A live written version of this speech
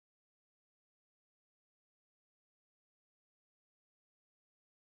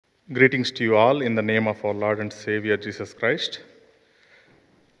Greetings to you all in the name of our Lord and Savior Jesus Christ.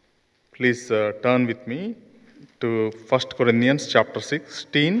 Please turn with me to 1 Corinthians chapter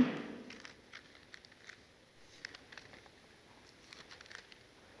 16.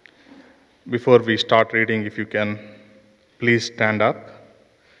 Before we start reading, if you can please stand up.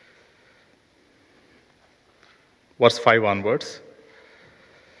 Verse 5 onwards.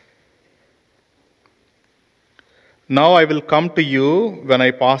 Now I will come to you when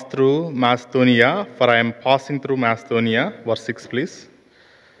I pass through Macedonia, for I am passing through Macedonia. Verse 6, please.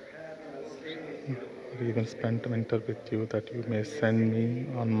 Or even spend winter with you, that you may send me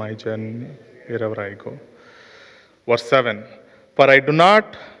on my journey wherever I go. Verse 7. For I do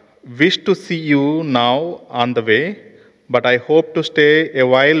not wish to see you now on the way, but I hope to stay a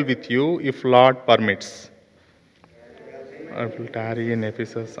while with you if Lord permits. I will tarry in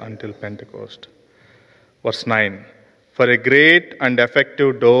Ephesus until Pentecost. Verse 9. For a great and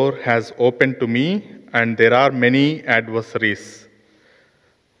effective door has opened to me, and there are many adversaries.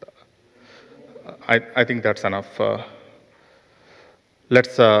 I think that's enough.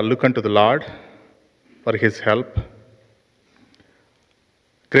 Let's look unto the Lord for His help.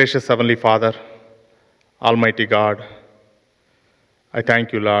 Gracious Heavenly Father, Almighty God, I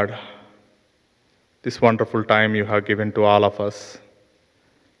thank you, Lord, this wonderful time you have given to all of us.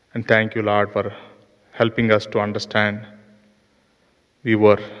 And thank you, Lord, for helping us to understand we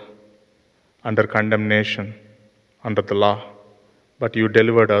were under condemnation, under the law, but you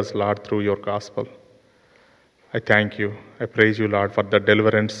delivered us, Lord, through your gospel. I thank you. I praise you, Lord, for the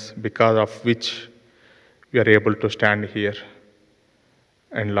deliverance because of which we are able to stand here.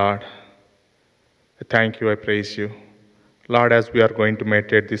 And Lord, I thank you, I praise you. Lord, as we are going to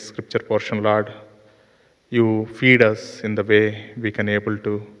meditate this scripture portion, Lord, you feed us in the way we can able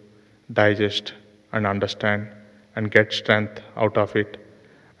to digest and understand and get strength out of it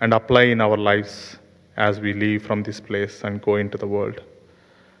and apply in our lives as we leave from this place and go into the world.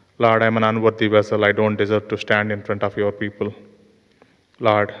 Lord, I am an unworthy vessel. I don't deserve to stand in front of your people.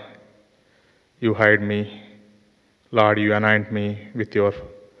 Lord, you hide me. Lord, you anoint me with your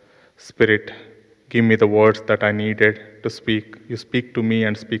Spirit. Give me the words that I needed to speak. You speak to me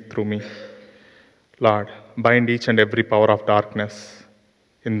and speak through me. Lord, bind each and every power of darkness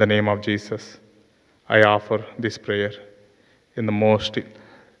in the name of Jesus. I offer this prayer in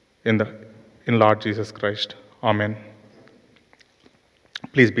Lord Jesus Christ. Amen.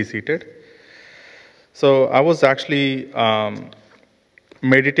 Please be seated. So I was actually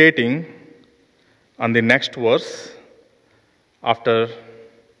meditating on the next verse after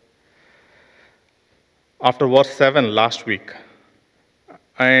verse 7 last week.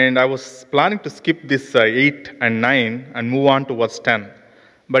 And I was planning to skip this 8 and 9 and move on to verse 10.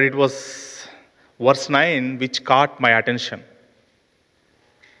 But it was verse 9 which caught my attention.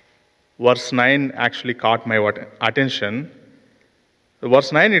 Verse 9 actually caught my attention.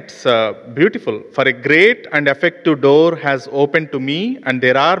 Verse 9, it's beautiful. For a great and effective door has opened to me, and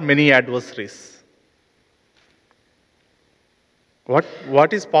there are many adversaries.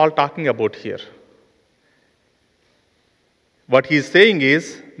 What is Paul talking about here? What he is saying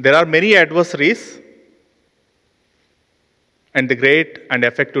is, there are many adversaries, and the great and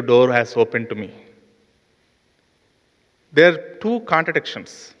effective door has opened to me. There are two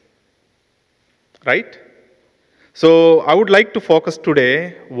contradictions, right? So I would like to focus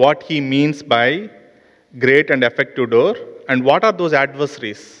today what he means by great and effective door, and what are those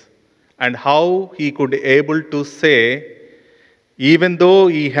adversaries, and how he could able to say, even though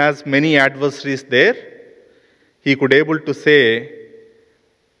he has many adversaries there, he could able to say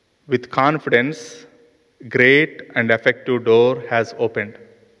with confidence, great and effective door has opened.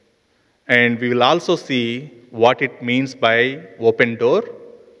 And we will also see what it means by open door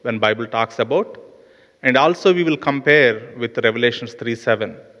when Bible talks about. And also we will compare with Revelations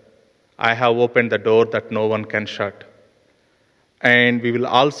 3:7. I have opened the door that no one can shut. And we will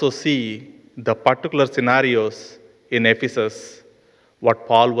also see the particular scenarios in Ephesus, what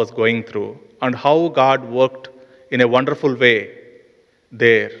Paul was going through, and how God worked in a wonderful way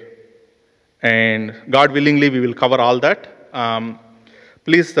there. And God willingly, we will cover all that.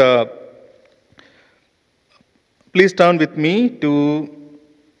 Please turn with me to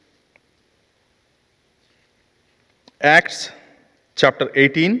Acts chapter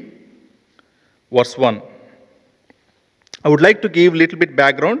 18, verse 1. I would like to give a little bit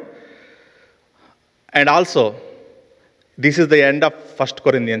background. And also, this is the end of 1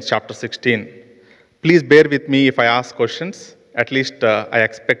 Corinthians chapter 16. Please bear with me if I ask questions. At least I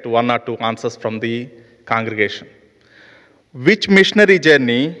expect 1 or 2 answers from the congregation. Which missionary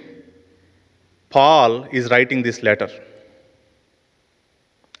journey Paul is writing this letter?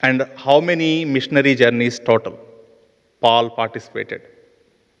 And how many missionary journeys total Paul participated?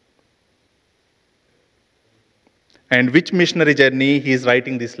 And which missionary journey he is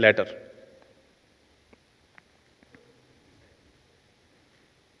writing this letter?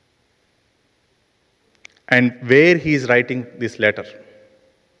 And where he is writing this letter?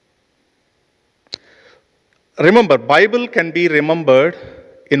 Remember, Bible can be remembered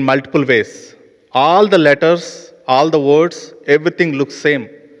in multiple ways. All the letters, all the words, everything looks same.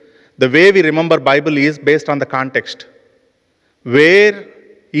 The way we remember Bible is based on the context. Where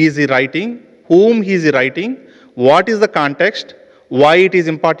is he writing? Whom he is writing? What is the context? Why it is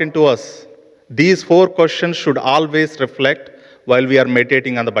important to us? These 4 questions should always reflect while we are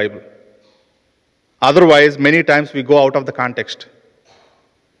meditating on the Bible. Otherwise, many times we go out of the context.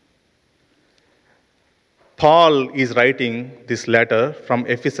 Paul is writing this letter from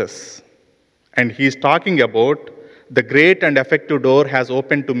Ephesus, and he is talking about the great and effective door has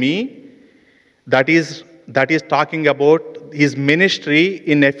opened to me. That is talking about his ministry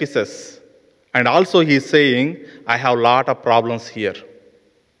in Ephesus. And also he is saying, I have a lot of problems here.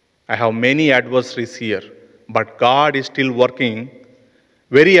 I have many adversaries here, but God is still working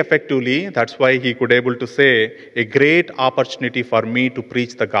very effectively. That's why he could able to say, a great opportunity for me to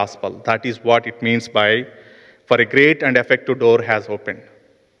preach the gospel. That is what it means by, for a great and effective door has opened.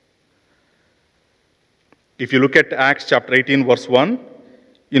 If you look at Acts chapter 18, verse 1,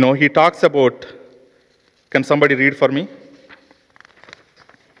 he talks about, can somebody read for me?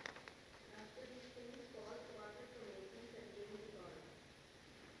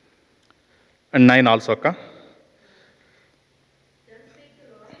 And 9 also, Akka.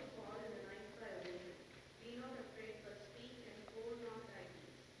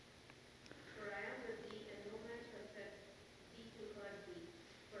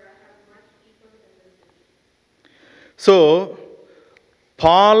 So,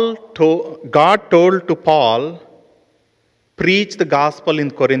 God told to Paul, preach the gospel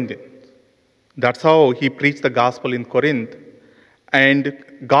in Corinth. That's how he preached the gospel in Corinth. And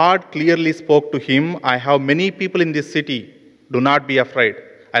God clearly spoke to him, I have many people in this city. Do not be afraid.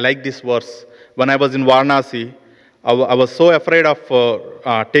 I like this verse. When I was in Varanasi, I was so afraid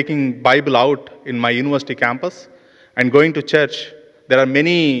of taking Bible out in my university campus and going to church. There are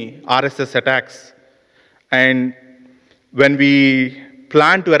many RSS attacks. And when we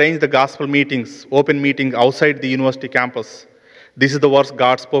planned to arrange the gospel meetings, open meetings outside the university campus, this is the verse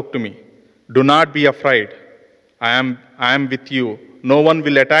God spoke to me. Do not be afraid. I am with you. No one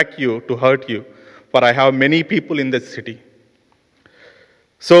will attack you to hurt you, for I have many people in this city.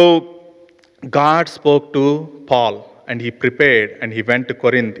 So God spoke to Paul, and he prepared, and he went to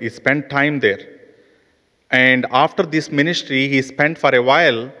Corinth. He spent time there. And after this ministry, he spent for a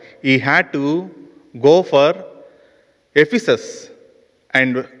while, he had to go for Ephesus.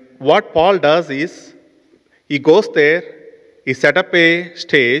 And what Paul does is, he goes there, he set up a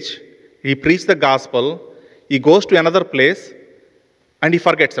stage, he preached the gospel, he goes to another place, and he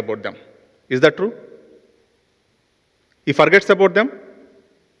forgets about them. Is that true? He forgets about them?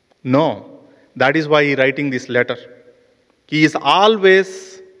 No. That is why he is writing this letter. He is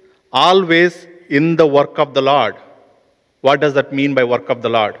always in the work of the Lord. What does that mean by work of the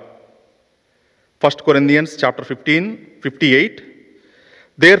Lord? 1 Corinthians chapter 15, 58.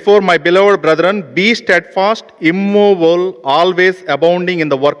 Therefore, my beloved brethren, be steadfast, immovable, always abounding in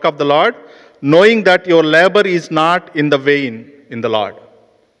the work of the Lord, knowing that your labor is not in the vain in the Lord.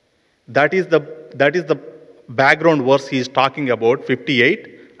 That is the background verse he is talking about,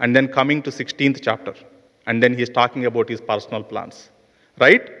 58, and then coming to 16th chapter. And then he is talking about his personal plans.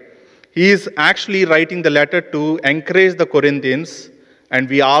 Right? He is actually writing the letter to encourage the Corinthians, and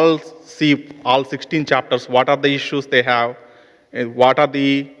we all see all 16 chapters, what are the issues they have, what are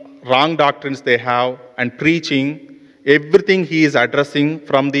the wrong doctrines they have, and preaching, everything he is addressing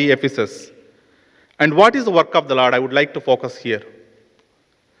from the Ephesus. And what is the work of the Lord? I would like to focus here.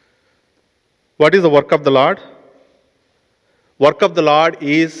 What is the work of the Lord? Work of the Lord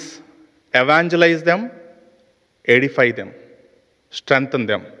is evangelize them, edify them, strengthen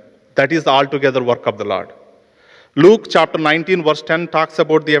them. That is the altogether work of the Lord. Luke chapter 19 verse 10 talks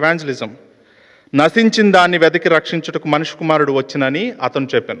about the evangelism. నశించిన దాన్ని వెతికి రక్షించుటకు మనిషి కుమారుడు వచ్చునని అతను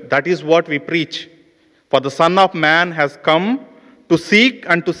చెప్పాను. That is what we preach. For the Son of Man has come to seek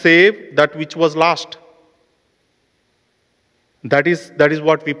and to save that which was lost. That is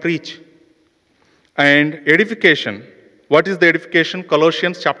what we preach. And edification. What is the edification?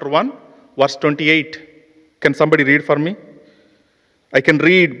 Colossians chapter 1 verse 28. Can somebody read for me? I can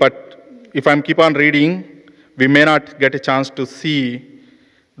read, but if I keep on reading, we may not get a chance to see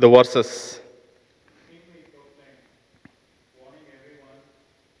the verses.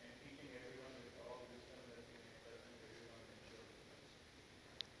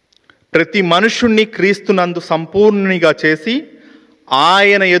 ప్రతి మనుష్యుణ్ణి క్రీస్తునందు సంపూర్ణునిగా చేసి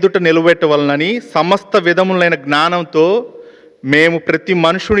ఆయన ఎదుట నిలబెట్టవలనని సమస్త విధములైన జ్ఞానంతో మేము ప్రతి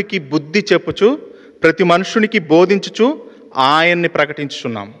మనుషునికి బుద్ధి చెప్పుచు ప్రతి మనుషునికి బోధించుచు ఆయన్ని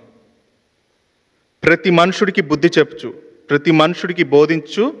ప్రకటించుచున్నాం. ప్రతి మనుషుడికి బుద్ధి చెప్పుచు ప్రతి మనుషుడికి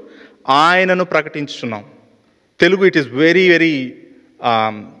బోధించు ఆయనను ప్రకటించుచున్నాం. Telugu it is very very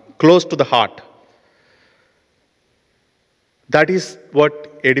close to the heart. That is what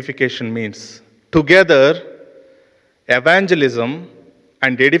edification means. Together, evangelism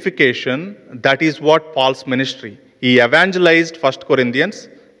and edification, that is what Paul's ministry. He evangelized first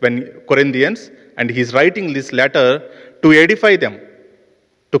Corinthians, and he's writing this letter to edify them,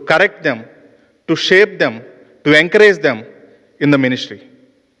 to correct them, to shape them, to encourage them in the ministry.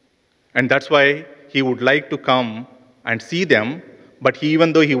 And that's why he would like to come and see them, but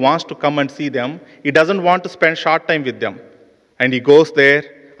even though he wants to come and see them, he doesn't want to spend short time with them. And he goes there,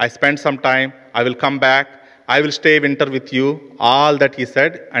 I spend some time, I will come back, I will stay winter with you, all that he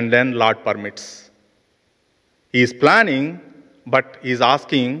said, and then Lord permits. He is planning, but he is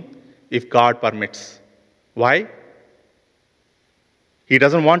asking if God permits. Why? He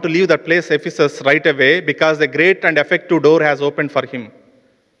doesn't want to leave that place, Ephesus, right away, because a great and effective door has opened for him.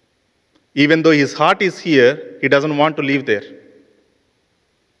 Even though his heart is here, he doesn't want to leave there.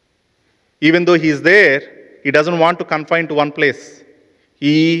 Even though he is there, he doesn't want to confine to one place.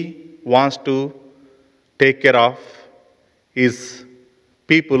 He wants to take care of his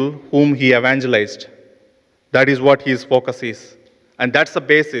people whom he evangelized. That is what his focus is. And that's the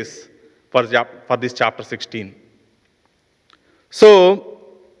basis for this chapter 16. So,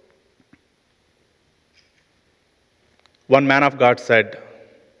 one man of God said,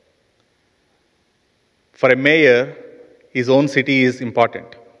 for a mayor, his own city is important.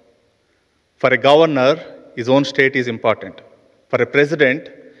 For a governor, his own state is important. For a president,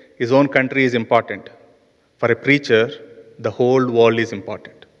 his own country is important. For a preacher, the whole world is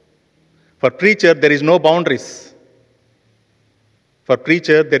important. For preacher, there is no boundaries. For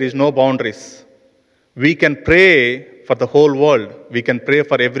preacher, there is no boundaries. We can pray for the whole world. We can pray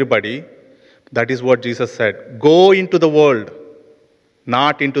for everybody. That is what Jesus said. Go into the world,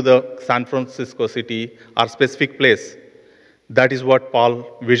 not into the San Francisco city or specific place. That is what Paul's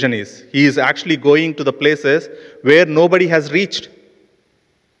vision is. He is actually going to the places where nobody has reached.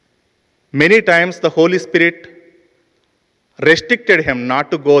 Many times the Holy Spirit restricted him not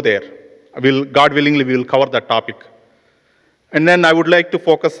to go there. God willingly, we will cover that topic. And then I would like to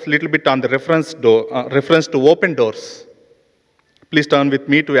focus a little bit on the reference to open doors. Please turn with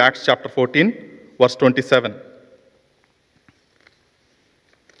me to Acts chapter 14, verse 27.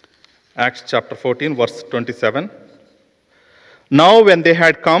 Acts chapter 14, verse 27. Now when they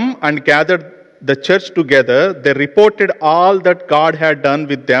had come and gathered the church together, they reported all that God had done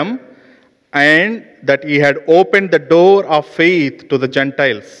with them and that he had opened the door of faith to the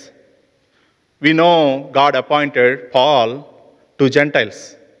Gentiles. We know God appointed Paul to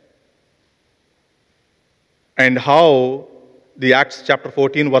Gentiles. And how the Acts chapter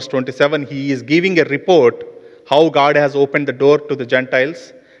 14 verse 27, he is giving a report how God has opened the door to the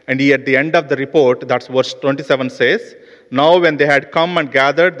Gentiles. And he, at the end of the report, that's verse 27 says, now when they had come and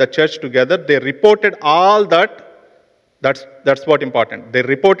gathered the church together, they reported all that. That's what important. They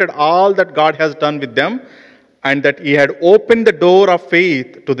reported all that God has done with them and that he had opened the door of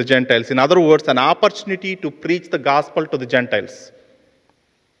faith to the Gentiles. In other words, an opportunity to preach the gospel to the Gentiles.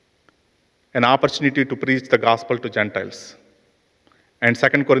 An opportunity to preach the gospel to Gentiles. And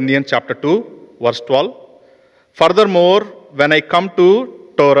 2 Corinthians chapter 2, verse 12. Furthermore, when I come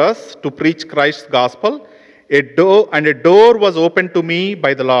to Taurus to preach Christ's gospel, a door was opened to me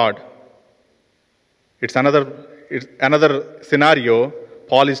by the Lord. It's another scenario.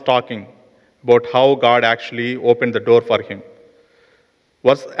 Paul is talking about how God actually opened the door for him.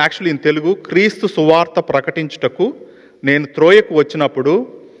 Was actually in Telugu, క్రీస్తు సువార్త ప్రకటించుటకు నేను త్రోయకు వచ్చినప్పుడు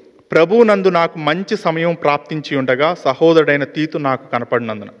ప్రభువునందు నాకు మంచి సమయం ప్రాప్తించి ఉండగా సహోదరుడైన తీతు నాకు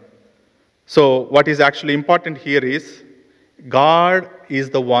కనపడినందున. So what is actually important here is God is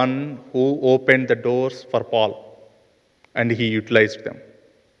the one who opened the doors for Paul and he utilized them.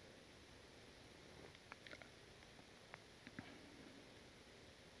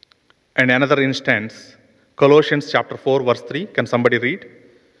 And another instance, Colossians chapter 4 verse 3. Can somebody read?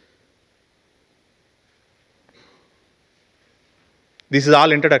 This is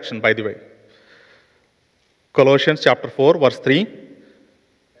all introduction, by the way. Colossians chapter 4 verse 3.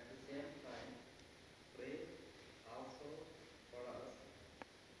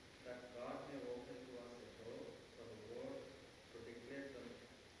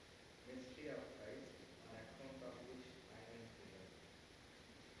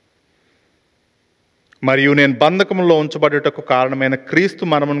 మరియు నేను బంధకంలో ఉంచబడుటకు కారణమైన క్రీస్తు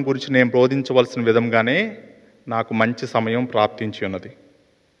మరణం గురించి నేను బోధించవలసిన విధంగానే నాకు మంచి సమయం ప్రాప్తించి ఉన్నది.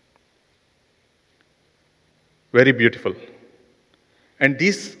 Very beautiful. And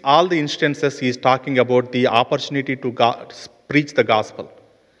these, all the instances he is talking about the opportunity to preach the gospel.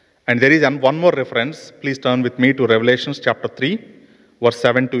 And there is one more reference. Please turn with me to Revelation chapter 3, verse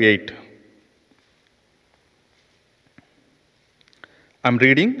 7 to 8. I'm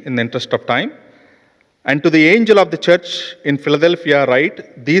reading in the interest of time. And to the angel of the church in Philadelphia write,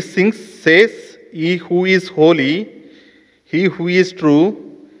 these things says he who is holy, he who is true,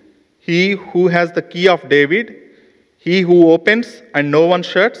 he who has the key of David, he who opens and no one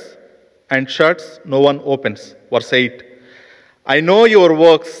shuts, and shuts no one opens. Verse 8. I know your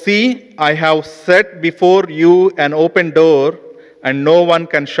works. See, I have set before you an open door, and no one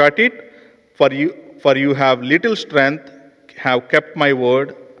can shut it. For you have little strength, have kept my word,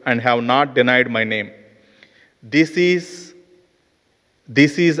 and have not denied my name. This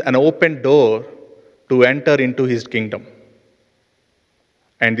is an open door to enter into his kingdom.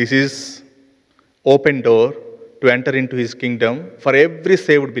 And this is open door to enter into his kingdom for every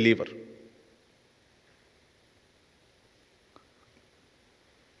saved believer.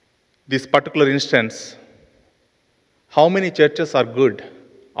 This particular instance, how many churches are good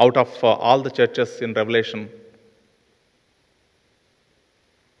out of all the churches in Revelation?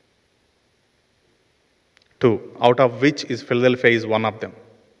 2, out of which is Philadelphia is one of them.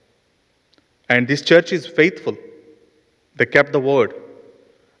 And this church is faithful. They kept the word.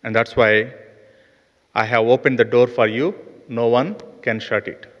 And that's why I have opened the door for you. No one can shut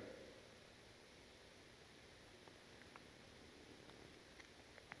it.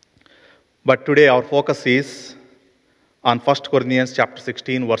 But today our focus is on 1 Corinthians chapter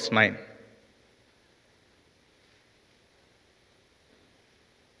 16, verse 9.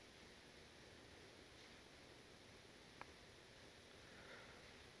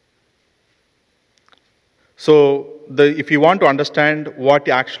 So, if you want to understand what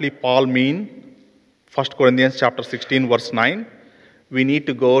actually Paul mean, 1 Corinthians chapter 16, verse 9, we need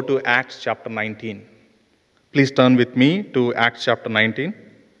to go to Acts chapter 19. Please turn with me to Acts chapter 19.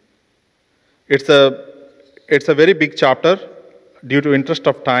 It's a very big chapter. Due to interest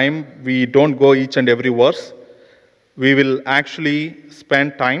of time, we don't go each and every verse. We will actually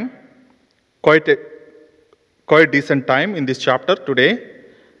spend time, quite decent time in this chapter today,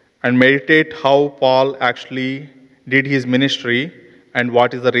 and meditate how Paul actually did his ministry and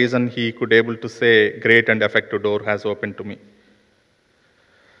what is the reason he could able to say, great and effective door has opened to me.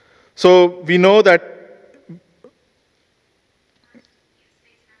 So we know that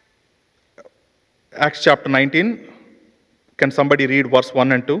Acts chapter 19, can somebody read verse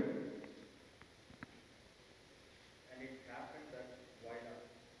 1 and 2?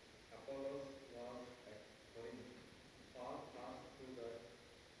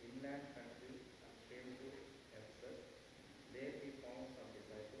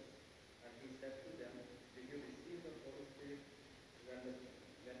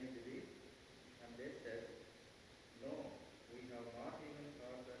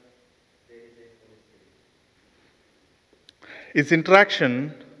 His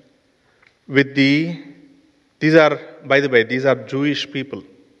interaction with these are, by the way, these are Jewish people.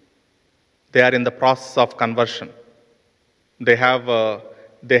 They are in the process of conversion. They have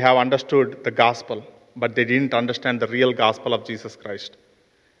understood the gospel, but they didn't understand the real gospel of Jesus Christ.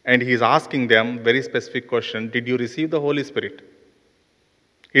 And he is asking them very specific question, did you receive the Holy Spirit?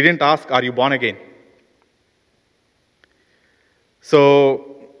 He didn't ask, are you born again? So,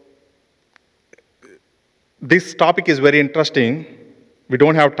 this topic is very interesting. We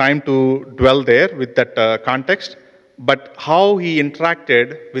don't have time to dwell there with that context, but how he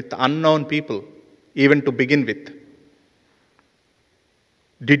interacted with unknown people, even to begin with.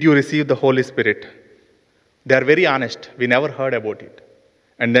 Did you receive the Holy Spirit? They are very honest. We never heard about it.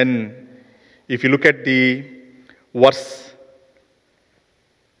 And then, if you look at the verse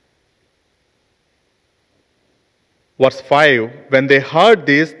 5, when they heard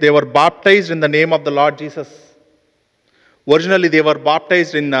this, they were baptized in the name of the Lord Jesus. Originally, they were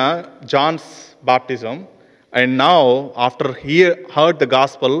baptized in John's baptism, and now, after he heard the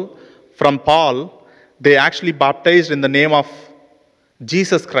gospel from Paul, they actually baptized in the name of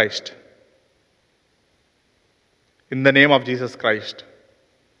Jesus Christ. In the name of Jesus Christ.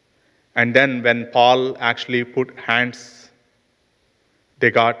 And then, when Paul actually put hands,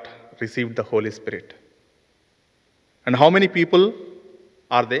 they received the Holy Spirit. And how many people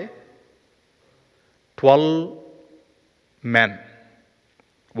are they? 12 men.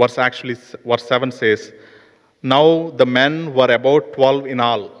 Verse 7 says, now the men were about 12 in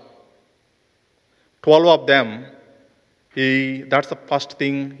all. 12 of them, that's the first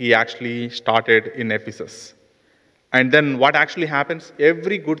thing he actually started in Ephesus. And then what actually happens?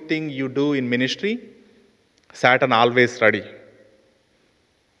 Every good thing you do in ministry, Satan always ready.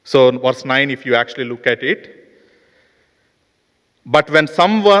 So verse 9, if you actually look at it, but when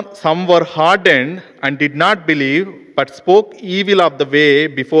some were hardened and did not believe, but spoke evil of the way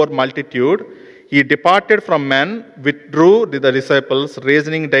before multitude, he departed from men, withdrew the disciples,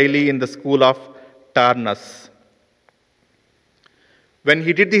 reasoning daily in the school of Turnus. When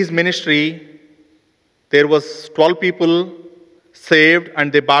he did his ministry, there was 12 people saved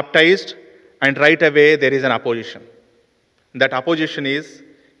and they baptized, and right away there is an opposition. That opposition is,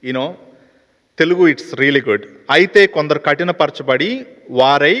 Telugu, it's really good. అయితే కొందరు కఠినపరచబడి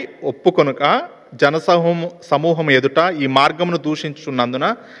వారై ఒప్పుకొనుక సమూహం ఎదుట ఈ మార్గమును దూషించుచున్నందున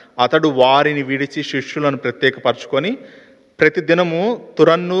అతడు వారిని విడిచి శిష్యులను ప్రత్యేకపరచుకొని ప్రతి దినము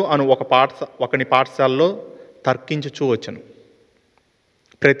తురన్ను అను ఒకని పాఠశాలలో తర్కించుచూ వచ్చెను.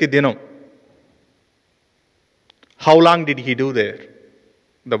 ప్రతి దినం. How long did he do there?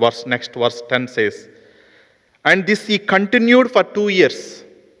 The next verse 10 says, and this he continued for 2 years,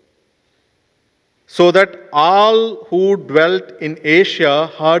 so that all who dwelt in Asia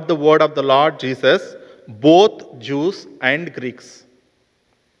heard the word of the Lord Jesus, both Jews and Greeks.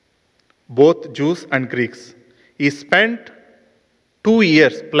 Both Jews and Greeks. He spent 2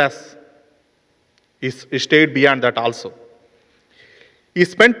 years plus. He stayed beyond that also. He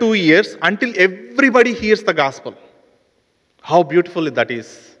spent 2 years until everybody hears the gospel. How beautiful that is.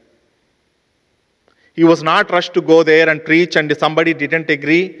 He was not rushed to go there and preach, and somebody didn't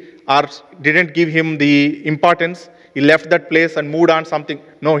agree or didn't give him the importance, he left that place and moved on something.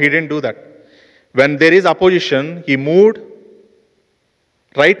 No, he didn't do that. When there is opposition, he moved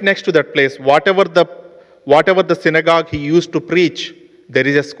right next to that place. Whatever the synagogue he used to preach, there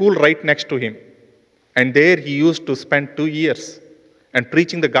is a school right next to him. And there he used to spend 2 years and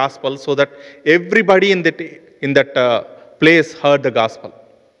preaching the gospel, so that everybody in that place heard the gospel.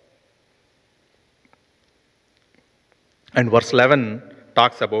 And verse 11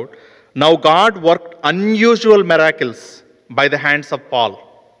 talks about, now God worked unusual miracles by the hands of Paul.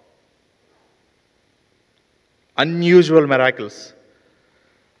 Unusual miracles.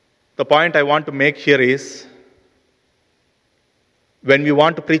 The point I want to make here is, when we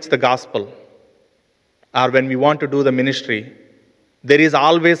want to preach the gospel or when we want to do the ministry, there is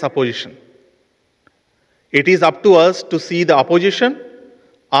always opposition. It is up to us to see the opposition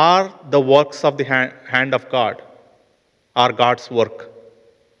or the works of the hand of God, or God's work.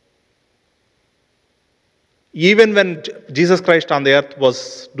 Even when Jesus Christ on the earth was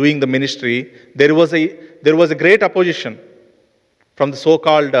doing the ministry, there was a great opposition from the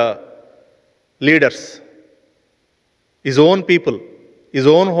so-called leaders. His own people, his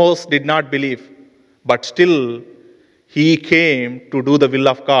own host did not believe, but still he came to do the will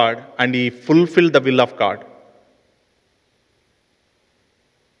of God, and he fulfilled the will of God.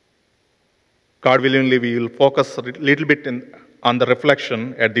 God willingly, we will focus a little bit on the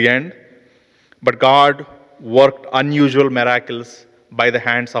reflection at the end. But God worked unusual miracles by the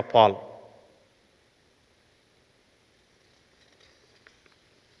hands of Paul.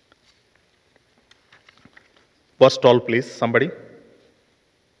 Verse 12, please, somebody.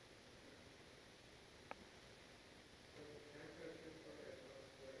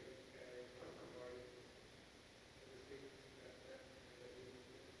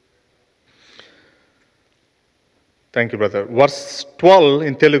 Thank you, brother. Verse 12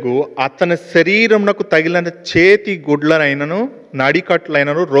 in Telugu, అతని శరీరమునకు తగిలిన చేతి గుడ్లనైనను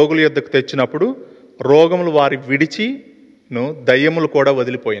నడికట్లైనను రోగుల యొద్దకు తెచ్చినప్పుడు రోగములు వారి విడిచిను దయ్యములు కూడా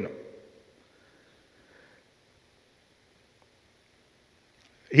వదిలిపోయిను.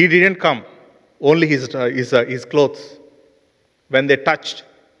 He didn't come, only his clothes. When they touched,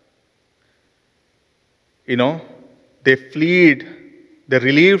 they fled, they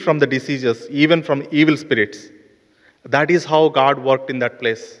relieved from the diseases, even from evil spirits. That is how God worked in that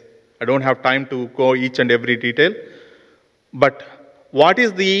place. I don't have time to go each and every detail. But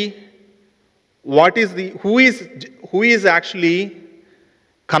who is actually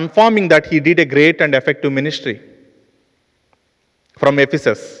confirming that he did a great and effective ministry from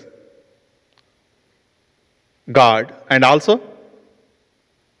Ephesus? God, and also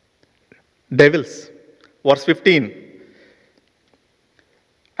devils. Verse 15.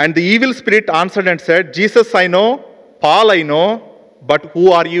 And the evil spirit answered and said, Jesus I know, Paul I know, but who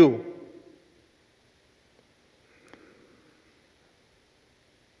are you?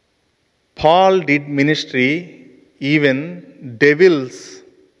 Paul did ministry, even devils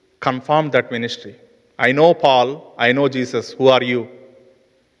confirmed that ministry. I know Paul, I know Jesus, who are you?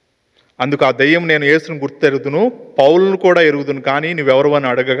 అందుకు ఆ దెయ్యం, నేను యేసుని గుర్తెరుగుదును, పౌలును కూడా ఎరుగుదును, కానీ నువ్వెవరు అని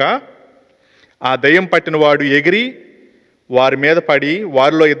అడగగా ఆ దెయ్యం పట్టిన వాడు ఎగిరి వారి మీద పడి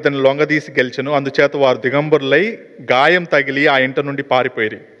వారిలో ఇద్దరిని లొంగదీసి గెలిచెను. అందుచేత వారు దిగంబరులై గాయం తగిలి ఆ ఇంట నుండి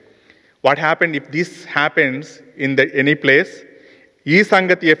పారిపోయారు. What happened if this happens in any place? ఈ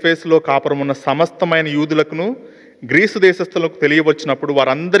సంగతి ఎఫెసులో కాపురమున్న సమస్తమైన యూదులకును గ్రీసు దేశస్థులకు తెలియవచ్చినప్పుడు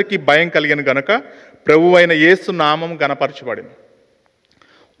వారందరికీ భయం కలిగిన గనుక ప్రభువైన యేసు నామం గణపరచబడింది.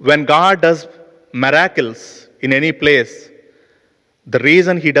 When God does miracles in any place, the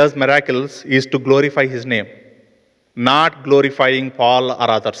reason he does miracles is to glorify his name, not glorifying Paul or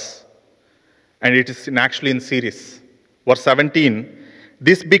others. And it is actually in series. Verse 17,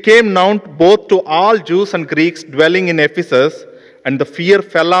 this became known both to all Jews and Greeks dwelling in Ephesus, and the fear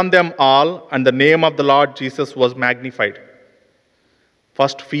fell on them all, and the name of the Lord Jesus was magnified.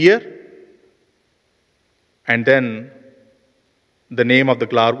 First fear, and then the name of the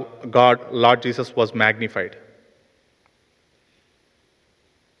God, Lord Jesus, was magnified.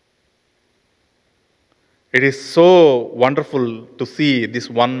 It is so wonderful to see this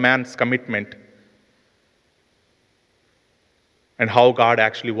one man's commitment and how God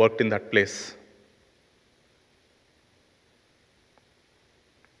actually worked in that place.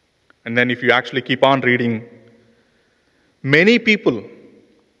 And then if you actually keep on reading, many people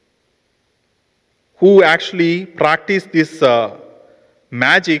who actually practice this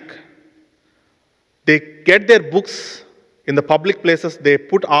magic, they get their books in the public places, they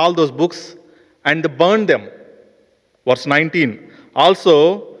put all those books and they burn them. Verse 19, also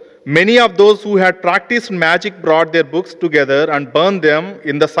many of those who had practiced magic brought their books together and burned them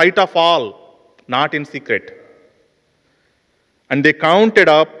in the sight of all, not in secret. And they counted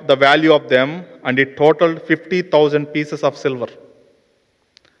up the value of them, and it totaled 50,000 pieces of silver.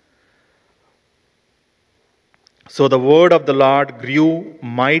 So the word of the Lord grew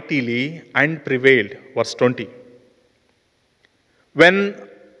mightily and prevailed. Verse 20.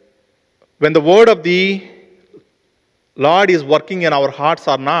 When the word of the Lord is working in our hearts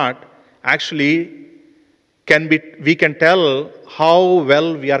or not, actually we can tell how well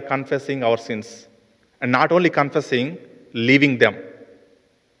we are confessing our sins. And not only confessing, leaving them.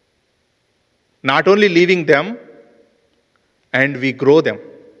 Not only leaving them, and we grow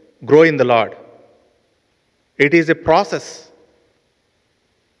in the Lord. It is a process.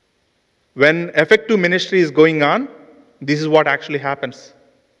 When effective ministry is going on, this is what actually happens.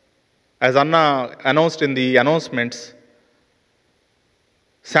 As Anna announced in the announcements,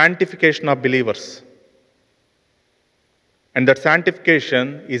 sanctification of believers. And that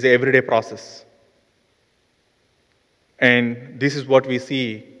sanctification is an everyday process. And this is what we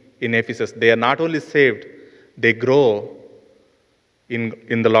see in Ephesus. They are not only saved, they grow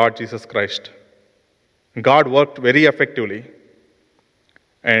in the Lord Jesus Christ. God worked very effectively,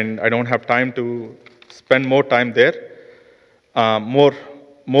 and I don't have time to spend more time there,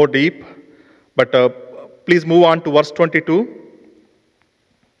 more deep, but please move on to verse 22.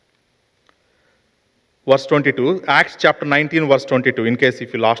 Verse 22, Acts chapter 19, verse 22, in case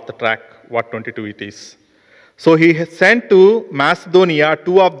if you lost the track, what 22 it is. So he sent to Macedonia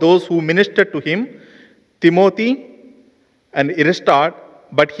two of those who ministered to him, Timothy and Aristarchus,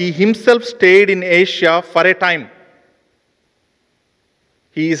 but he himself stayed in Asia for a time.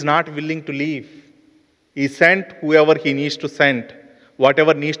 He is not willing to leave. He sent whoever he needs to send,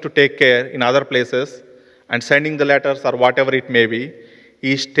 whatever needs to take care in other places, and sending the letters or whatever it may be.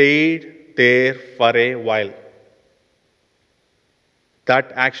 He stayed there for a while.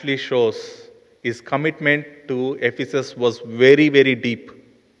 That actually shows his commitment to Ephesus was very, very deep,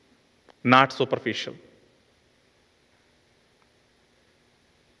 not superficial.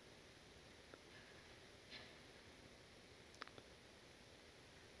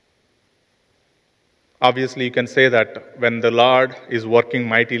 Obviously, you can say that when the Lord is working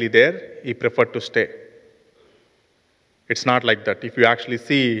mightily there, he preferred to stay. It's not like that. If you actually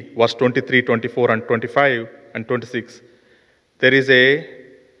see verse 23, 24, and 25, and 26,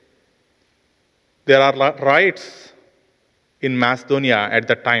 there are riots in Macedonia at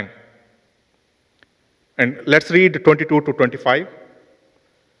that time. And let's read 22 to 25,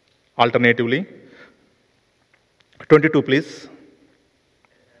 alternatively. 22, please.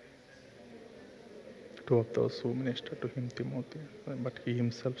 Two of those who ministered to him, Timothy, but he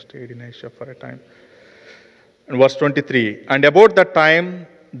himself stayed in Asia for a time. And verse 23, and about that time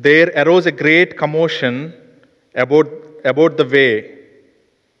there arose a great commotion about the way.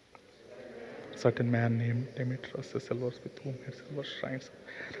 A certain man named Demetrius, the silver with whom had silver shrines,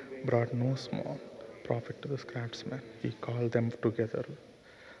 brought no small profit to the craftsmen. He called them together.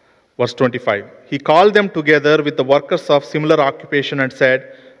 Verse 25, he called them together with the workers of similar occupation and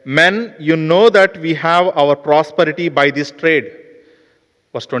said, Men, you know that we have our prosperity by this trade.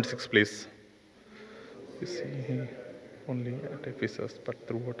 Verse 26, please. You see, only at Ephesus, but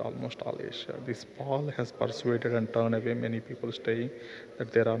throughout almost all Asia, this Paul has persuaded and turned away many people, saying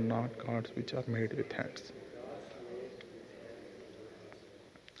that there are not gods which are made with hands.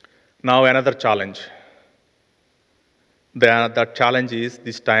 Now another challenge. The challenge is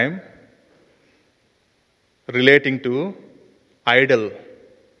this time relating to idol.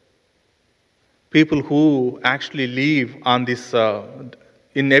 People who actually live on this.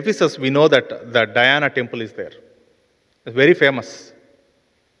 In Ephesus, we know that the Diana temple is there. It's very famous.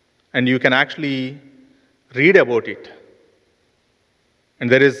 And you can actually read about it. And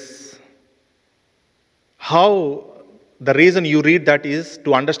there is how the reason you read that is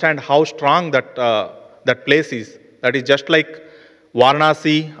to understand how strong that place is. That is just like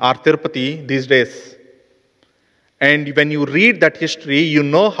Varanasi or Tirupati these days. And when you read that history, you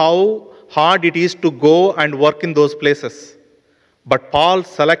know how hard it is to go and work in those places. But Paul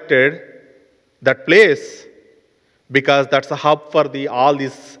selected that place because that's a hub for all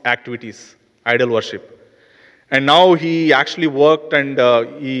these activities, idol worship. And now he actually worked and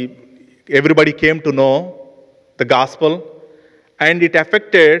everybody came to know the gospel, and it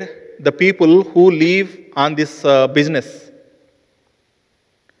affected the people who live on this business.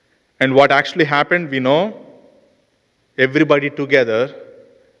 And what actually happened, we know, everybody together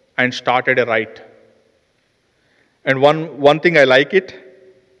and started a riot. And one thing I like it,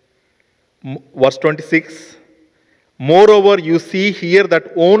 verse 26, moreover, you see here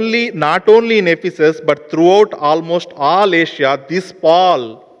that not only in Ephesus, but throughout almost all Asia, this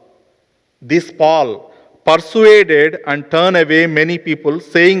Paul persuaded and turned away many people,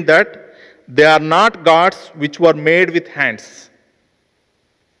 saying that they are not gods which were made with hands.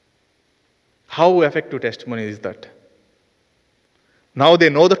 How effective testimony is that? Now they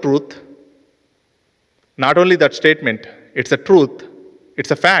know the truth. Not only that statement, it's a truth,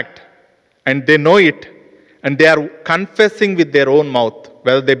 it's a fact, and they know it, and they are confessing with their own mouth,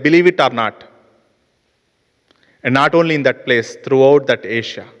 whether they believe it or not. And not only in that place, throughout that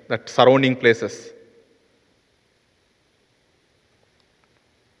Asia, that surrounding places.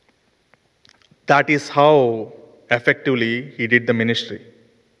 That is how effectively he did the ministry.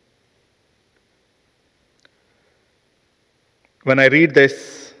 When I read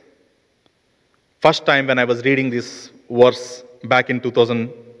this, first time when I was reading this verse back in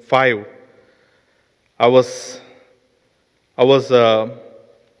 2005, I was a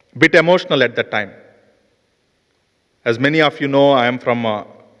bit emotional at that time. As many of you know, I am from a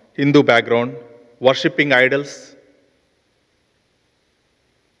Hindu background, worshipping idols.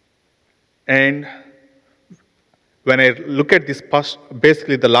 And when I look at this,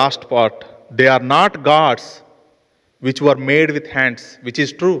 basically the last part, they are not gods which were made with hands, which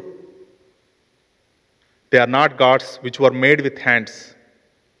is true. They are not gods which were made with hands.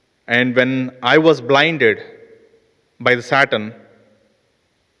 And when I was blinded by the Satan,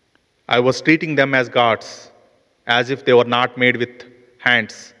 I was treating them as gods, as if they were not made with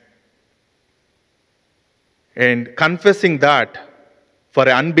hands. And confessing that for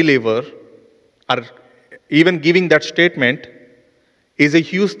an unbeliever, or even giving that statement, is a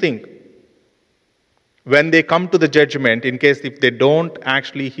huge thing. When they come to the judgment, in case if they don't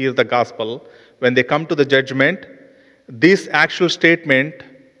actually hear the gospel, when they come to the judgment, this actual statement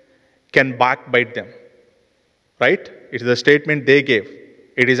can backbite them. Right? It is a statement they gave.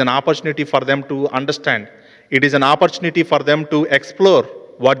 It is an opportunity for them to understand. It is an opportunity for them to explore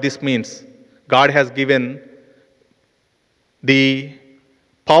what this means. God has given the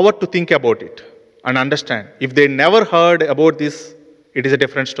power to think about it and understand. If they never heard about this, it is a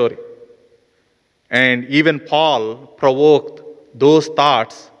different story. And even Paul provoked those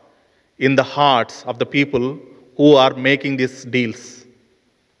thoughts in the hearts of the people who are making these deals.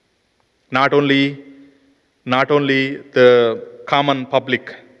 Not only the common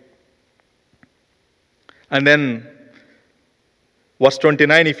public. And then verse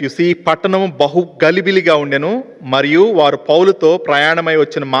 29, if you see, పట్టణము బహు గలిబిలిగా ఉండెను, మరియు వారు పౌలుతో ప్రయాణమై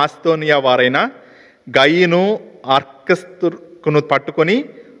వచ్చిన మాసిదోనియా వారైన గయిను అర్కస్తుకును పట్టుకొని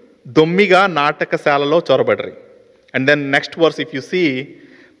దొమ్మిగా నాటకశాలలో చొరబడ్రి. And then next verse, if you see,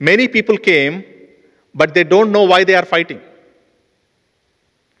 many people came, but they don't know why they are fighting.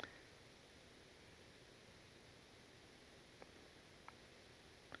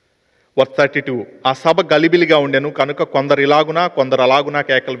 Verse 32, ఆ సభ గలిబిలిగా ఉండెను కనుక కొందరు ఇలాగునా కొందరు అలాగునా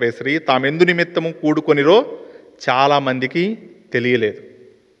కేకలు వేసిరి, తామెందు నిమిత్తము కూడుకొనిరో చాలా మందికి తెలియలేదు.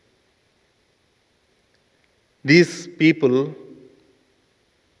 These people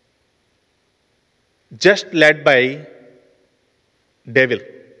just led by devil.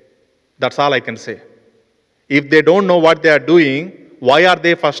 That's all I can say. If they don't know what they are doing, why are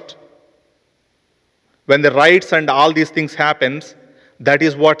they first? When the riots and all these things happens, that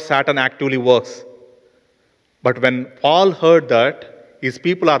is what Satan actively works. But when Paul heard that his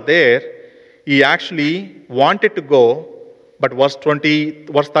people are there, he actually wanted to go, but verse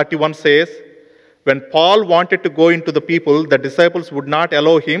 31 says, when Paul wanted to go into the people, the disciples would not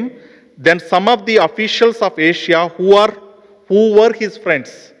allow him. Then some of the officials of Asia who were his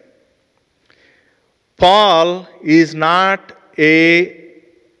friends. Paul is not an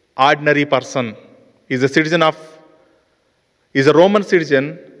ordinary person. He's a Roman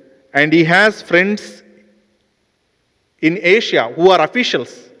citizen, and he has friends in Asia who are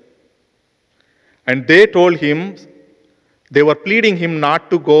officials. And they told him, they were pleading him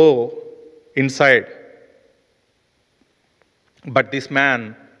not to go inside. But this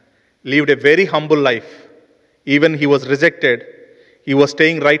man lived a very humble life. Even he was rejected. He was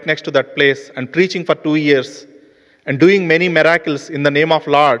staying right next to that place and preaching for 2 years and doing many miracles in the name of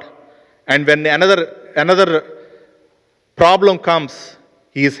Lord. And when another problem comes,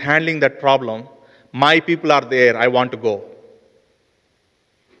 he is handling that problem. My people are there, I want to go.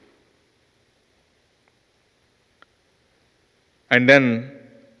 And then,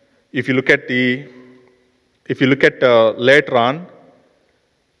 if you look at later on,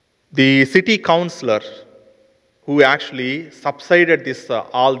 the city councillor who actually subsided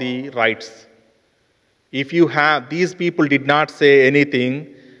all the rights. If you have, these people did not say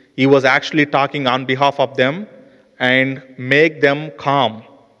anything, he was actually talking on behalf of them and make them calm.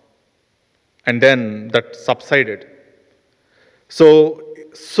 And then that subsided. So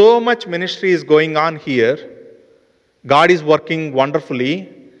much ministry is going on here. God is working wonderfully,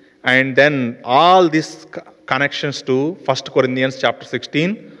 and then all these connections to 1 Corinthians chapter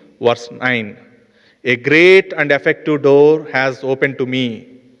 16, verse 9. A great and effective door has opened to me.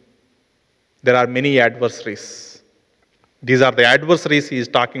 There are many adversaries. These are the adversaries he is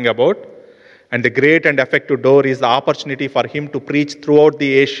talking about, and the great and effective door is the opportunity for him to preach throughout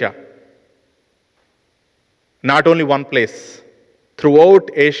the Asia. Not only one place.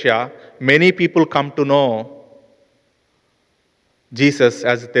 Throughout Asia, many people come to know Jesus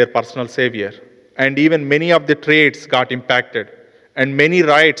as their personal savior. And even many of the trades got impacted. And many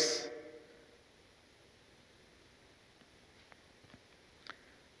riots.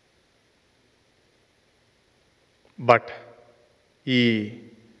 But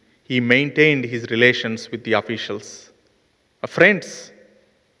he maintained his relations with the officials. Friends.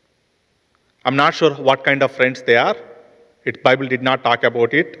 I'm not sure what kind of friends they are. Bible did not talk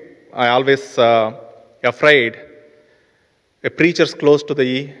about it. I always afraid. Preachers close to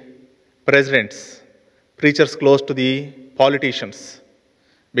the presidents, preachers close to the politicians,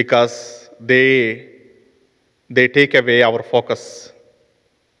 because they take away our focus.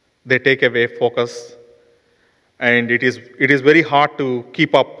 They take away focus, and it is very hard to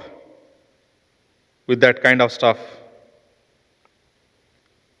keep up with that kind of stuff.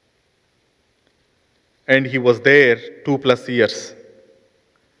 And he was there 2+ years.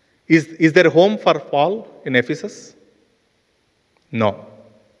 Is there a home for Paul in Ephesus? No.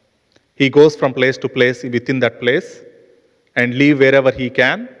 He goes from place to place within that place and live wherever he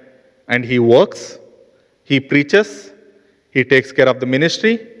can, and he works, he preaches, he takes care of the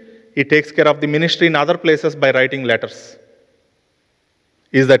ministry, he takes care of the ministry in other places by writing letters.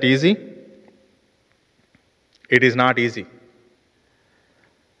 Is that easy? It is not easy.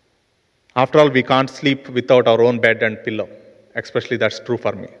 After all, we can't sleep without our own bed and pillow. Especially that's true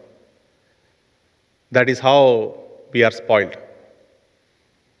for me. That is how we are spoiled.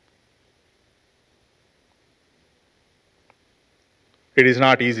 It is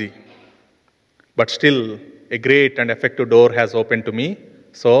not easy. But still, a great and effective door has opened to me,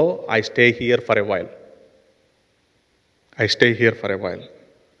 so I stay here for a while. I stay here for a while.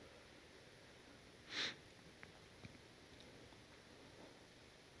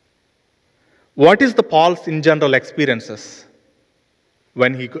 What is the Paul's in general experiences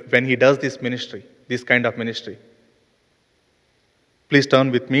when he does this ministry, this kind of ministry? Please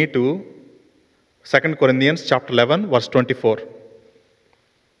turn with me to 2 Corinthians chapter 11, verse 24.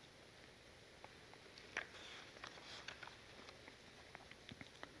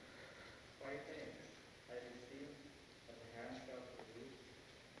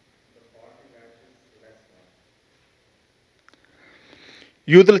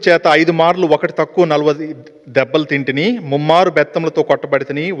 యూదుల చేత 5 మార్లు ఒకటి తక్కువ 40 దెబ్బలు తింటిని, 3 మారు బెత్తములతో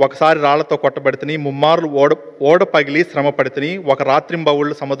కొట్టబడితిని, ఒకసారి రాళ్లతో కొట్టబడితిని, 3 మార్లు ఓడ పగిలి శ్రమ పడితిని, ఒక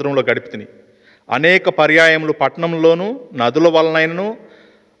రాత్రింబవుళ్ళు సముద్రంలో గడిపితిని. అనేక పర్యాయములు పట్టణంలోను నదుల వలనైనను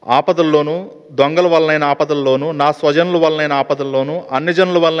ఆపదల్లోనూ, దొంగల వలనైన ఆపదల్లోనూ, నా స్వజనుల వలనైన ఆపదల్లోనూ,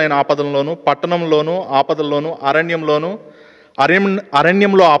 అన్యజనుల వలనైన ఆపదల్లోనూ, పట్టణంలోనూ ఆపదల్లోనూ,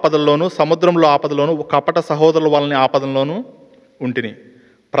 అరణ్యంలో ఆపదల్లోనూ, సముద్రంలో ఆపదల్లోనూ, కపట సహోదరుల వలన ఆపదల్లోనూ ఉంటిని.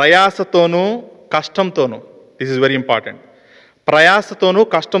 ప్రయాసతోనూ కష్టంతోనూ, దిస్ ఇస్ వెరీ ఇంపార్టెంట్, ప్రయాసతోనూ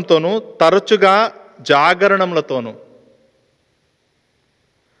కష్టంతోనూ, తరచుగా జాగరణములతోనూ,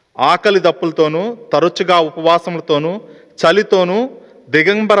 ఆకలి దప్పులతోనూ, తరచుగా ఉపవాసములతోనూ, చలితోనూ,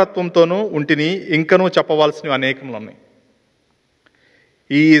 దిగంబరత్వంతోనూ ఉంటిని. ఇంకనూ చెప్పవలసినవి అనేకములు ఉన్నాయి.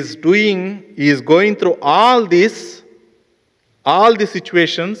 He is going through all these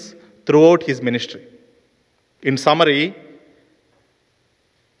situations throughout his ministry. In summary,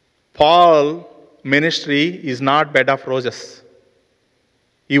 Paul's ministry is not bed of roses.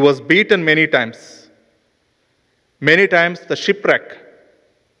 He was beaten many times. Many times the shipwreck.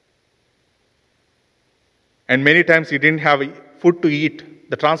 And many times he didn't have food to eat.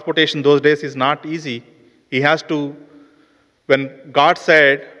 The transportation those days is not easy. He has to, when God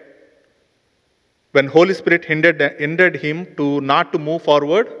said, when Holy Spirit hindered him to not to move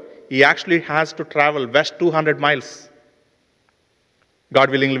forward, he actually has to travel west 200 miles. God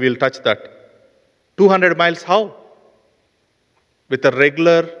willingly will touch that. 200 miles how? With a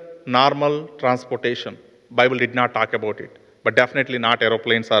regular, normal transportation. Bible did not talk about it, but definitely not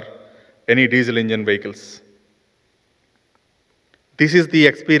aeroplanes or any diesel engine vehicles. This is the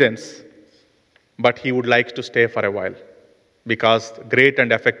experience, but he would like to stay for a while because great and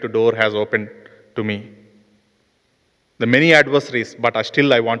effective door has opened to me. The many adversaries, but still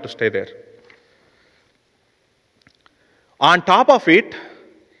I want to stay there. On top of it,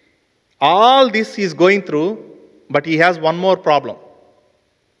 all this he is going through, but he has one more problem.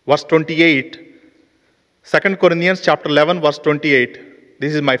 Verse 28, 2 Corinthians chapter 11, verse 28.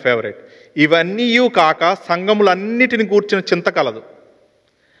 This is my favorite. ఇవన్నీయు కాక సంఘములన్నిటిని గూర్చిన చింత కలదు.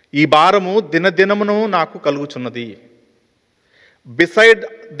 ఈ భారము దినదినమును నాకు కలుగుచున్నది. Beside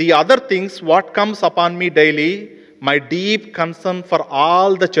the other things, what comes upon me daily, my deep concern for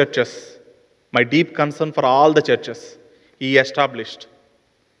all the churches. My deep concern for all the churches. He established.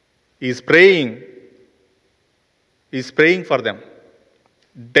 He is praying. He is praying for them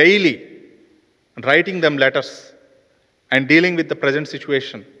daily, writing them letters and dealing with the present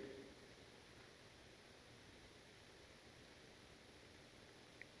situation.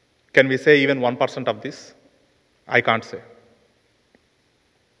 Can we say even 1% of this? I can't say.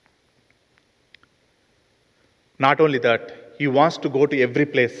 Not only that, he wants to go to every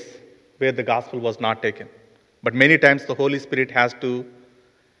place where the gospel was not taken. But many times the Holy Spirit has to,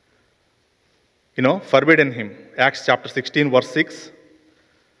 forbidden him. Acts chapter 16, verse 6.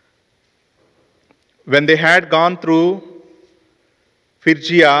 When they had gone through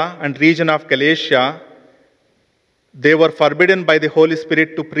Phrygia and region of Galatia, they were forbidden by the Holy Spirit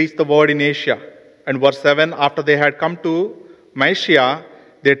to preach the word in Asia. And verse 7, after they had come to Mysia,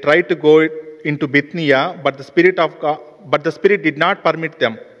 they tried to go into Bithynia, but the Spirit did not permit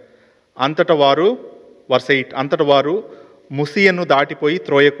them. Antata varu, verse 8, antata varu Musiyanu daatipoyi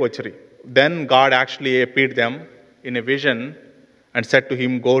Troyaku vachiri. Then God actually appeared them in a vision and said to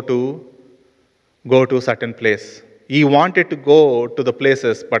him, go to certain place. He wanted to go to the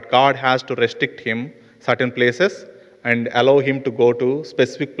places, but God has to restrict him certain places and allow him to go to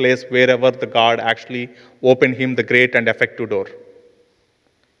specific place wherever the God actually opened him the great and effective door.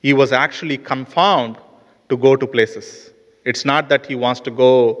 He was actually confounded to go to places. It's not that he wants to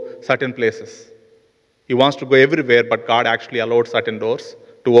go certain places. He wants to go everywhere, but God actually allowed certain doors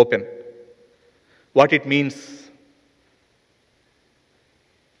to open. What it means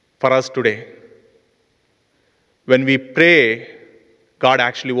for us today. When we pray, God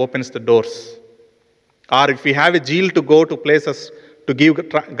actually opens the doors. Or if we have a zeal to go to places to give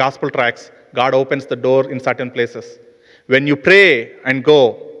gospel tracts, God opens the door in certain places. When you pray and go,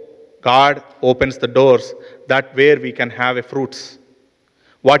 God opens the doors that where we can have a fruits.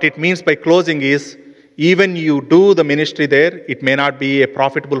 What it means by closing is, even you do the ministry there, it may not be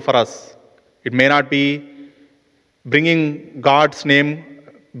profitable for us. It may not be bringing God's name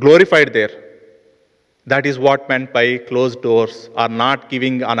glorified there. That is what meant by closed doors, or not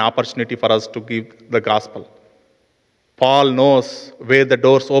giving an opportunity for us to give the gospel. Paul knows where the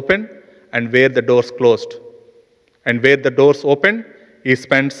doors open and where the doors closed. And where the doors open, he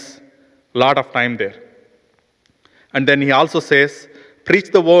spends a lot of time there. And then he also says,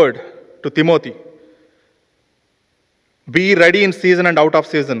 preach the word to Timothy. Be ready in season and out of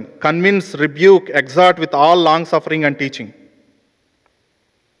season. Convince, rebuke, exhort with all long suffering and teaching.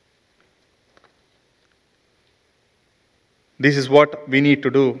 This is what we need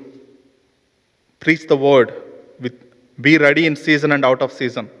to do. Preach the word. Be ready in season and out of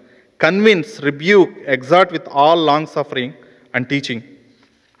season. Convince, rebuke, exhort with all long suffering and teaching.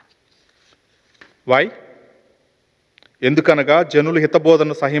 Why? ఎందుకనగా జనులు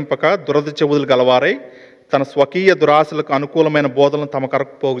హితబోధనను సహింపక దురద చెవులు గలవారై తన స్వకీయ దురాశలకు అనుకూలమైన బోధనలు తమ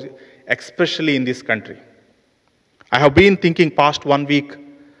కొరకు పోగు, especially in this country. I have been thinking past 1 week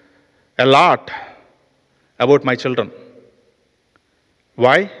a lot about my children.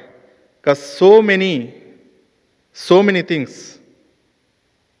 Why? Because so many things,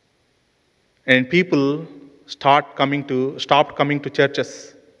 and people stopped coming to churches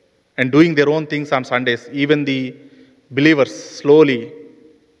and doing their own things on Sundays, even the believers slowly,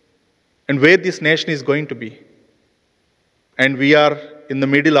 and where this nation is going to be. And we are in the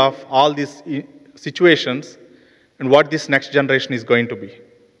middle of all these situations and what this next generation is going to be.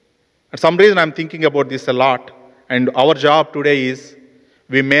 For some reason I'm thinking about this a lot, and our job today is,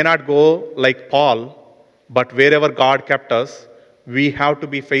 we may not go like Paul, but wherever God kept us, we have to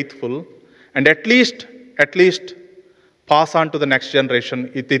be faithful and at least pass on to the next generation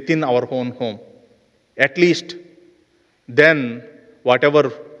within our own home. At least then whatever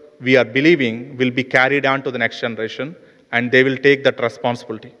we are believing will be carried on to the next generation, and they will take that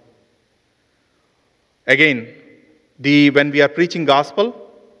responsibility. Again, when we are preaching gospel,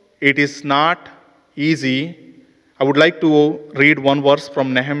 it is not easy. I would like to read one verse from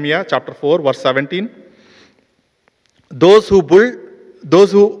Nehemiah chapter 4, verse 17. Those who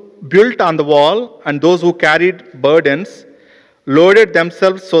built on the wall and those who carried burdens loaded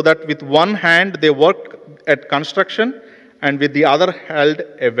themselves so that with one hand they worked at construction and with the other held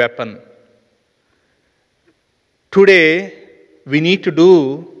a weapon. Today, we need to do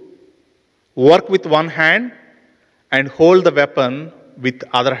work with one hand and hold the weapon with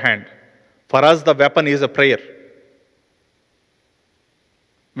other hand. For us, the weapon is a prayer.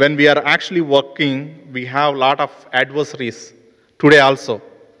 When we are actually working, we have a lot of adversaries. Today also,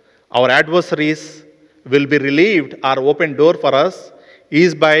 our adversaries will be relieved. Our open door for us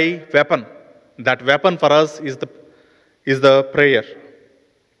is by weapon. That weapon for us is the prayer.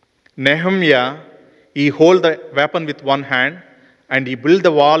 Nehemiah, he hold the weapon with one hand and he built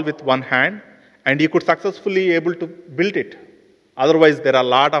the wall with one hand, and he could successfully able to build it. Otherwise, there are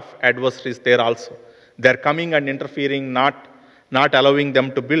a lot of adversaries there also. They are coming and interfering, not allowing them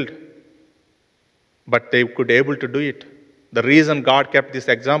to build. But they could able to do it. The reason God kept this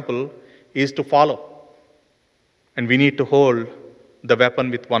example is to follow. And we need to hold the weapon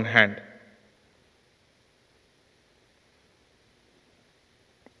with one hand.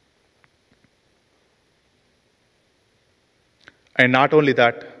 And not only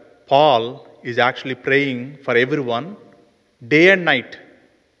that, Paul is actually praying for everyone day and night.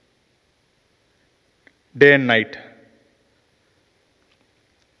 Day and night.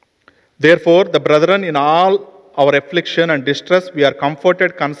 Therefore, the brethren, in all our affliction and distress, we are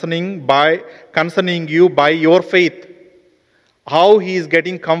comforted concerning you by your faith. How he is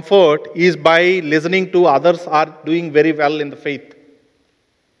getting comfort is by listening to others are doing very well in the faith.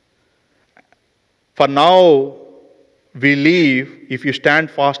 For now, we live if you stand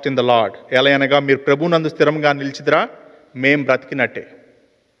fast in the Lord. ఎలా అనగా మీరు ప్రభునందు స్థిరంగా నిలిచిదిరా, మేం బ్రతికినట్టే.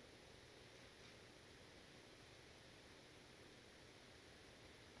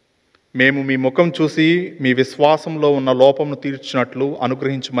 మేము మీ ముఖం చూసి మీ విశ్వాసంలో ఉన్న లోపమును తీర్చినట్లు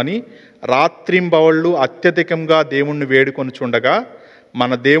అనుగ్రహించమని రాత్రింబవళ్ళు అత్యధికంగా దేవుణ్ణి వేడుకొనుచుండగా,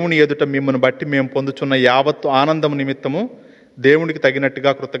 మన దేవుని ఎదుట మిమ్మల్ని బట్టి మేము పొందుచున్న యావత్తు ఆనందము నిమిత్తము దేవునికి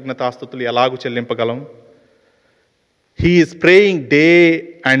తగినట్టుగా కృతజ్ఞతాస్తుతులు ఎలాగూ చెల్లింపగలం. He is praying day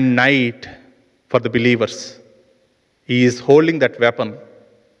and night for the believers. He is holding that weapon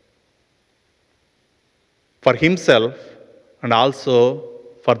for himself and also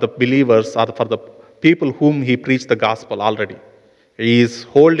for the believers or for the people whom he preached the gospel already. He is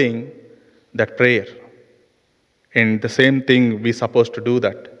holding that prayer. And the same thing we are supposed to do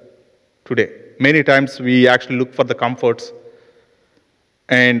that today. Many times we actually look for the comforts.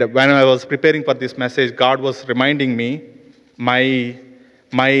 And when I was preparing for this message, God was reminding me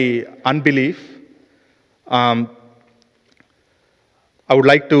my unbelief. I would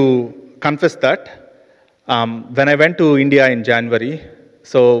like to confess that when I went to India in January,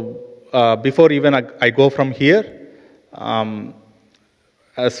 so before even I go from here,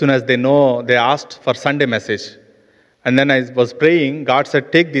 as soon as they asked for Sunday message. And then I was praying, God said,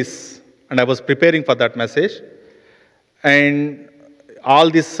 take this. And I was preparing for that message. And all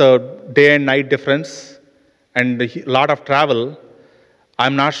this day and night difference and a lot of travel,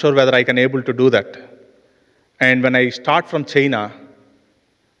 I'm not sure whether I can able to do that. And when I start from China,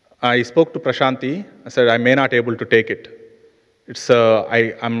 I spoke to Prashanti. I said, I may not able to take it.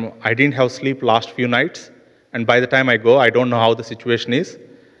 I didn't have sleep last few nights, And by the time I go, I don't know how the situation is.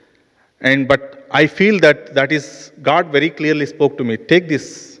 But I feel that is, God very clearly spoke to me, take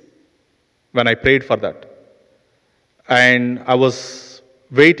this, when I prayed for that. And I was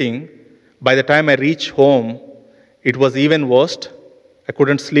waiting. By the time I reached home, it was even worse. I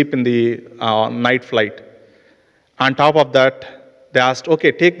couldn't sleep in the night flight. On top of that, they asked,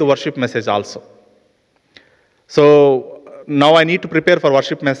 okay, take the worship message also. So now I need to prepare for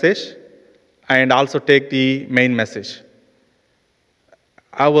worship message and also take the main message.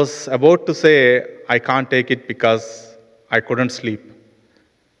 I was about to say I can't take it because I couldn't sleep.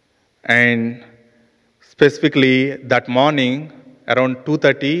 And specifically that morning, around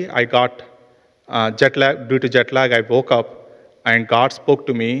 2:30, I got jet lag. Due to jet lag, I woke up and God spoke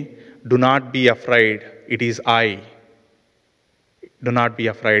to me, do not be afraid, it is I. Do not be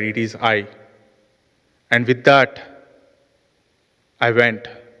afraid, it is I. And with that, I went.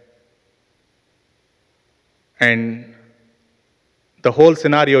 And the whole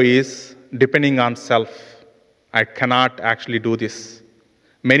scenario is depending on self. I cannot actually do this.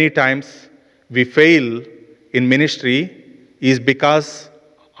 Many times we fail in ministry is because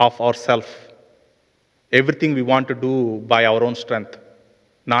of ourself. Everything we want to do by our own strength,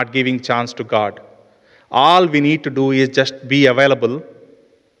 not giving chance to God. All we need to do is just be available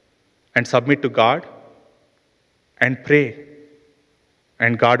and submit to God and pray.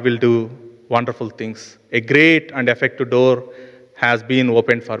 And God will do wonderful things. A great and effective door has been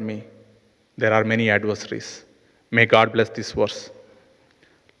opened for me. There are many adversaries. May God bless this verse.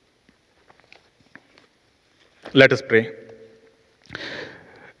 Let us pray.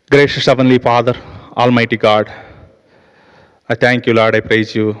 Gracious Heavenly Father, Almighty God, I thank you, Lord, I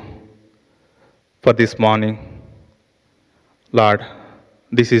praise you for this morning. Lord,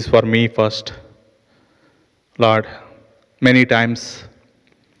 this is for me first. Lord, many times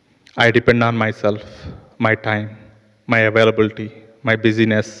I depend on myself, my time, my availability, my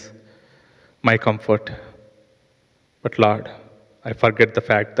busyness, my comfort. But Lord, I forget the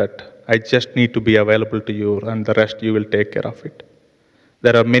fact that I just need to be available to you and the rest you will take care of it.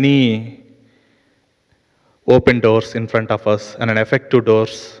 There are many open doors in front of us and an effective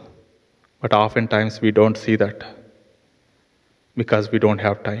doors, but oftentimes we don't see that because we don't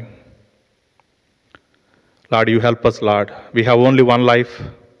have time. Lord, you help us, Lord. We have only one life.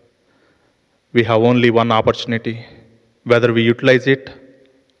 We have only one opportunity, whether we utilize it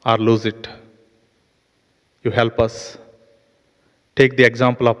or lose it. You help us. Take the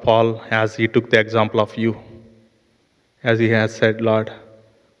example of Paul as he took the example of you. As he has said, Lord,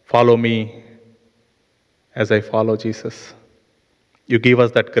 follow me as I follow Jesus. You give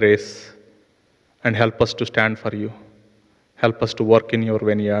us that grace and help us to stand for you. Help us to work in your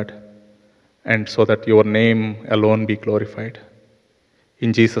vineyard and so that your name alone be glorified.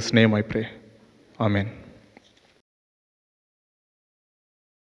 In Jesus' name I pray. Amen.